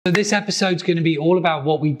So this episode's going to be all about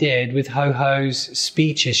what we did with Ho-Ho's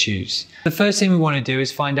speech issues. The first thing we want to do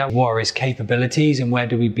is find out what are his capabilities and where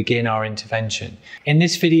do we begin our intervention. In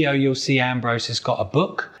this video, you'll see Ambrose has got a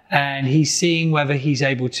book and he's seeing whether he's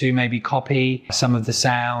able to maybe copy some of the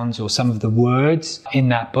sounds or some of the words in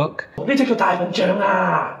that book. 呢隻叫大笨象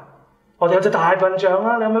啊！我哋有隻大笨象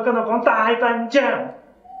啊！你有冇跟我講大笨象？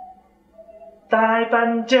大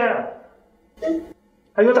笨象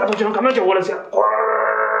係個大笨象咁樣做㗎，你試下。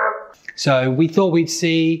So we thought we'd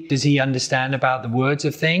see, does he understand about the words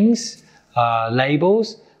of things,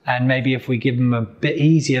 labels, and maybe if we give him a bit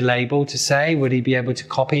easier label to say, would he be able to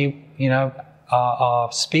copy,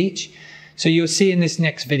 our speech? So you'll see in this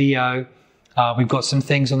next video, we've got some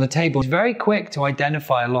things on the table. He's very quick to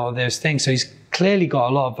identify a lot of those things. So he's clearly got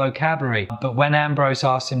a lot of vocabulary. But when Ambrose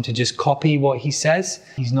asks him to just copy what he says,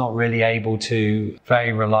 he's not really able to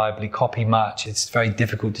very reliably copy much. It's very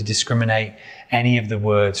difficult to discriminate any of the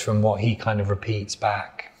words from what he kind of repeats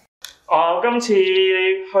back. 今次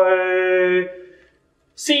去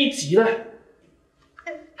獅子咧，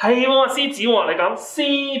係喎獅子喎，你講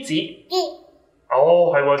獅子。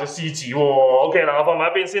哦，係喎隻獅子喎。OK 嗱，我放埋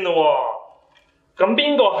一邊先咯喎。咁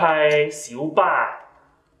邊個係小巴？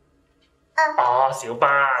哦，小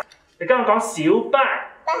巴。你跟我講小巴。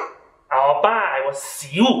哦，巴係喎，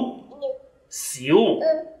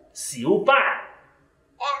小巴。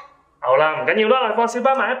好啦，唔緊要啦，放小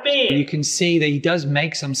巴埋一邊。You can see that he does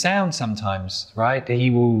make some sounds sometimes, right? He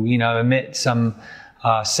will, emit some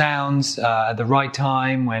sounds at the right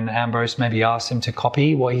time when Ambrose maybe asks him to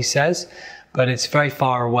copy what he says, but it's very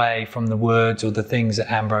far away from the words or the things that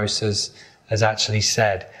Ambrose has actually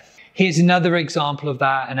said. Here's another example of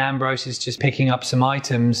that, and Ambrose is just picking up some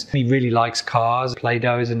items. He really likes cars.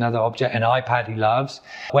 Play-Doh is another object, an iPad he loves.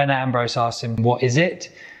 When Ambrose asks him, what is it?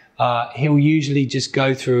 He'll usually just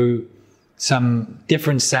go through some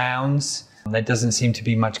different sounds. There doesn't seem to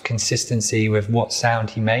be much consistency with what sound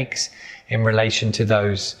he makes in relation to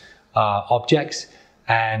those objects.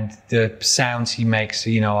 And the sounds he makes,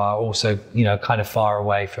 are also, kind of far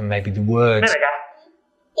away from maybe the words.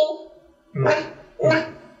 咩嚟㗎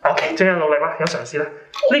？OK， 盡量努力啦，有嘗試啦。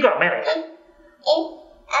呢個係咩嚟㗎？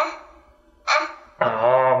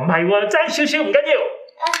哦，唔係喎，爭少少唔緊要。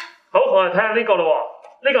好，我哋睇下呢個咯喎。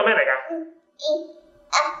呢個咩嚟㗎？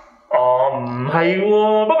哦，唔係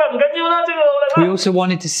喎，不過唔緊要啦，即係努力啦。We also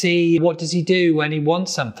wanted to see what does he do when he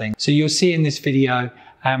wants something. So you'll see in this video,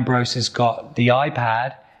 Ambrose has got the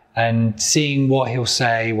iPad and seeing what he'll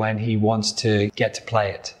say when he wants to get to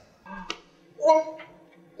play it.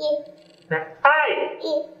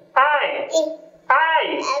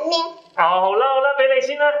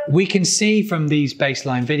 We can see from these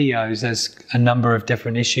baseline videos there's a number of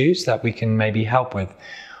different issues that we can maybe help with.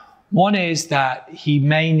 One is that he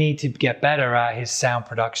may need to get better at his sound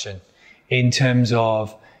production in terms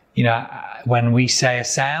of, when we say a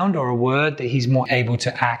sound or a word, that he's more able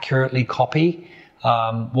to accurately copy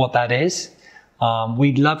what that is.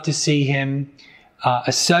 We'd love to see him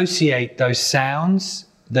associate those sounds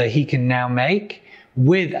that he can now make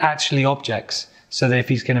with actually objects. So that if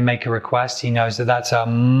he's going to make a request, he knows that that's a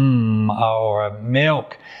or a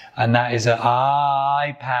milk, and that is an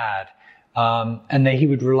iPad. And that he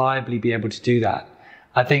would reliably be able to do that.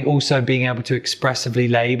 I think also being able to expressively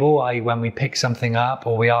label, i.e. when we pick something up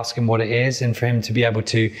or we ask him what it is, and for him to be able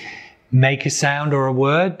to make a sound or a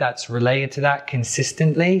word that's related to that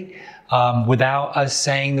consistently, without us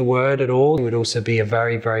saying the word at all, would also be a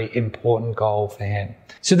very, very important goal for him.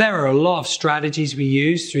 So there are a lot of strategies we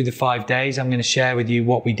used through the 5 days. I'm going to share with you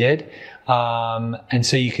what we did. And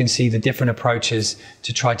so you can see the different approaches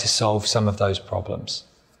to try to solve some of those problems.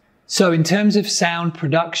 So in terms of sound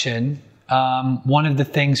production, one of the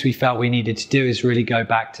things we felt we needed to do is really go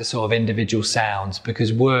back to sort of individual sounds,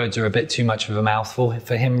 because words are a bit too much of a mouthful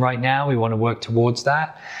for him right now. We want to work towards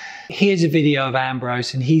that. Here's a video of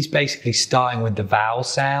Ambrose, and he's basically starting with the vowel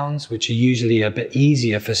sounds, which are usually a bit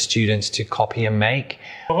easier for students to copy and make.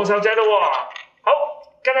 好細仔咯喎，好，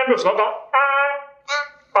跟 Ambrose 講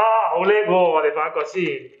好叻喎，我哋放一個先。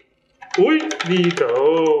呢度，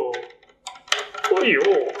哎呦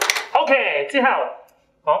 ，OK， 之後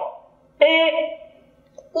好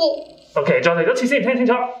OK， 再嚟多次先，聽清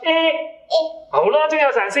楚好啦，仲有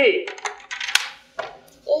嘗試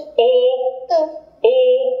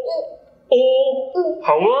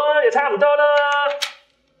好啦，又差唔多啦。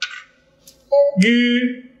係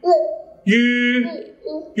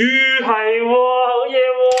喎，好嘢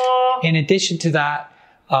喎。In addition to that,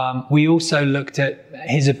 we also looked at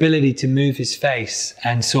his ability to move his face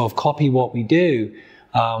and sort of copy what we do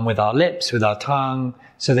with our lips, with our tongue,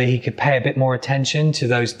 so that he could pay a bit more attention to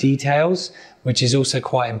those details, which is also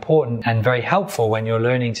quite important and very helpful when you're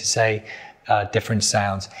learning to say different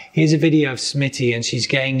sounds. Here's a video of Smitty, and she's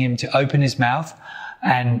getting him to open his mouth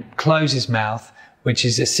and close his mouth, which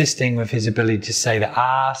is assisting with his ability to say the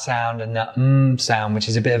ah sound and the sound, which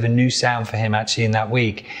is a bit of a new sound for him actually in that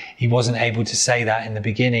week. He wasn't able to say that in the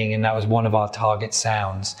beginning, and that was one of our target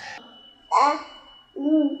sounds.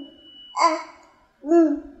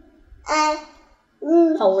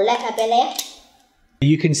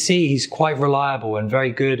 You can see he's quite reliable and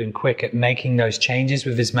very good and quick at making those changes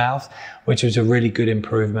with his mouth, which was a really good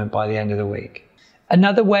improvement by the end of the week.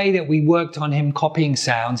 Another way that we worked on him copying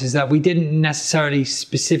sounds is that we didn't necessarily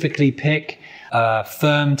specifically pick a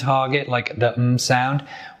firm target like the sound.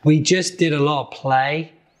 We just did a lot of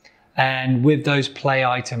play, and with those play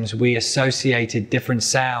items we associated different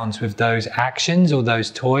sounds with those actions or those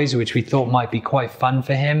toys, which we thought might be quite fun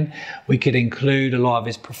for him. We could include a lot of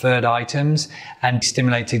his preferred items and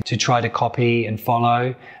stimulated to try to copy and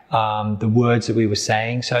follow the words that we were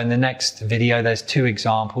saying. So in the next video there's two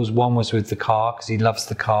examples. One was with the car, because he loves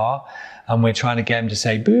the car, and we're trying to get him to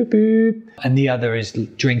say boop boop, and the other is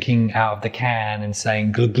drinking out of the can and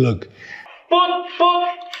saying glug glug. Boop boop.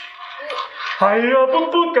 係啊，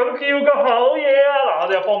嘟嘟咁叫嘅好嘢啊！嗱，我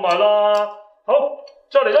哋又放埋啦。好，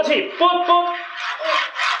再嚟多次 ，boot boot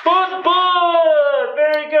boot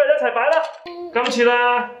boot，very good， 一齊擺啦。今次咧，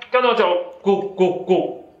跟我做 good good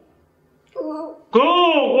good good，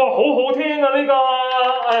 哇，好好聽啊！呢個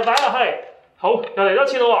擺落去，好，又嚟多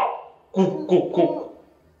次咯喎 ，good good good，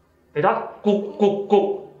 嚟睇 good good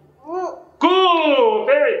good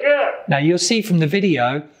good，very good。 Now you'll see from the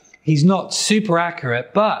video, he's not super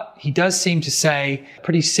accurate, but he does seem to say a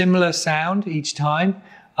pretty similar sound each time.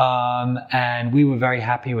 And we were very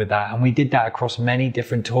happy with that. And we did that across many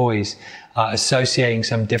different toys, associating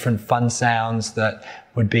some different fun sounds that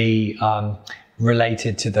would be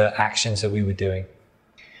related to the actions that we were doing.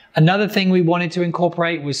 Another thing we wanted to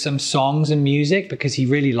incorporate was some songs and music, because he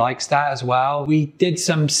really likes that as well. We did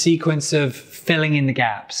some sequence of filling in the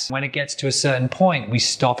gaps. When it gets to a certain point, we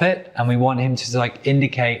stop it, and we want him to like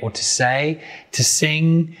indicate or to say, to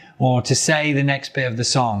sing, or to say the next bit of the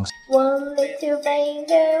songs. One little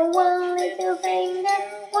finger, one little finger,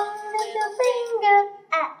 one little finger.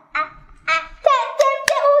 Ah, ah, ah. Tap, tap,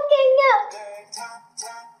 tap, walking up.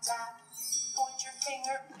 Point your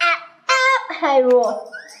finger. Ah, ah. 係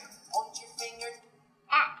喎。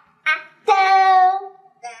Down,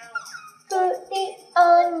 put it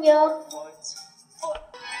on your foot. Old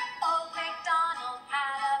MacDonald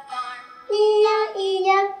had a farm. 咿呀咿呀，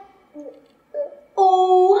哦，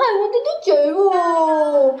係我哋啲嘴喎。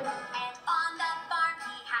And on the farm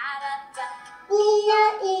he had a duck. 咿呀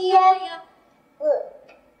咿呀，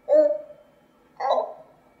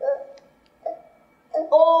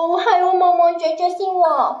哦，係喎，望望嘴嘴先喎。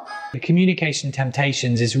The Communication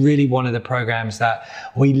Temptations is really one of the programs that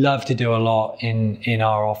we love to do a lot in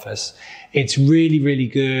our office. It's really, really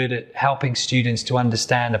good at helping students to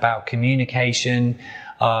understand about communication,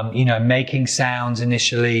 making sounds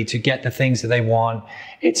initially to get the things that they want.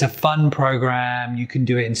 It's a fun program. You can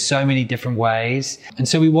do it in so many different ways. And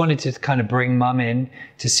so we wanted to kind of bring Mum in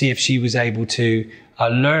to see if she was able to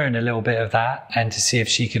learn a little bit of that, and to see if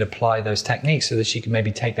she could apply those techniques so that she could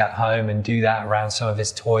maybe take that home and do that around some of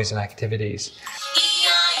his toys and activities.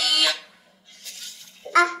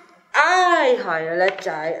 唉，係啊，叻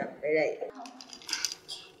仔，俾你。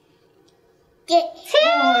我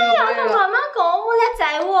同媽媽講喎，叻仔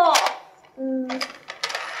喎。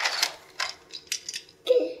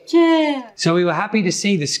So we were happy to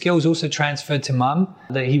see the skills also transferred to Mum,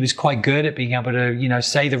 that he was quite good at being able to,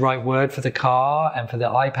 say the right word for the car and for the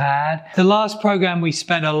iPad. The last program we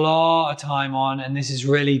spent a lot of time on, and this is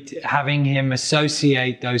really having him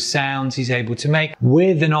associate those sounds he's able to make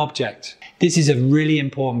with an object. This is a really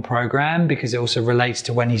important program because it also relates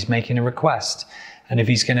to when he's making a request. And if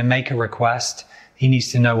he's going to make a request, he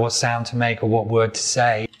needs to know what sound to make or what word to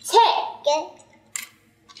say.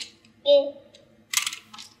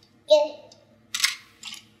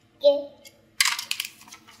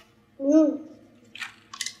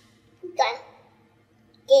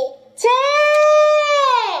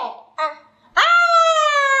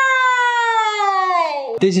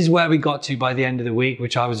 This is where we got to by the end of the week,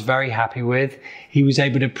 which I was very happy with. He was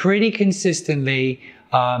able to pretty consistently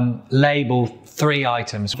label 3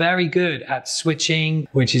 items. Very good at switching,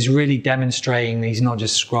 which is really demonstrating that he's not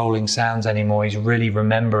just scrolling sounds anymore. He's really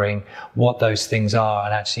remembering what those things are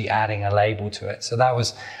and actually adding a label to it. So that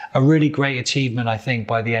was a really great achievement, I think,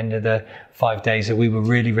 by the end of the 5 days that we were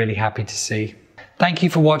really, really happy to see. Thank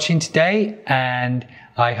you for watching today, and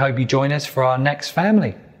I hope you join us for our next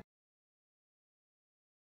family.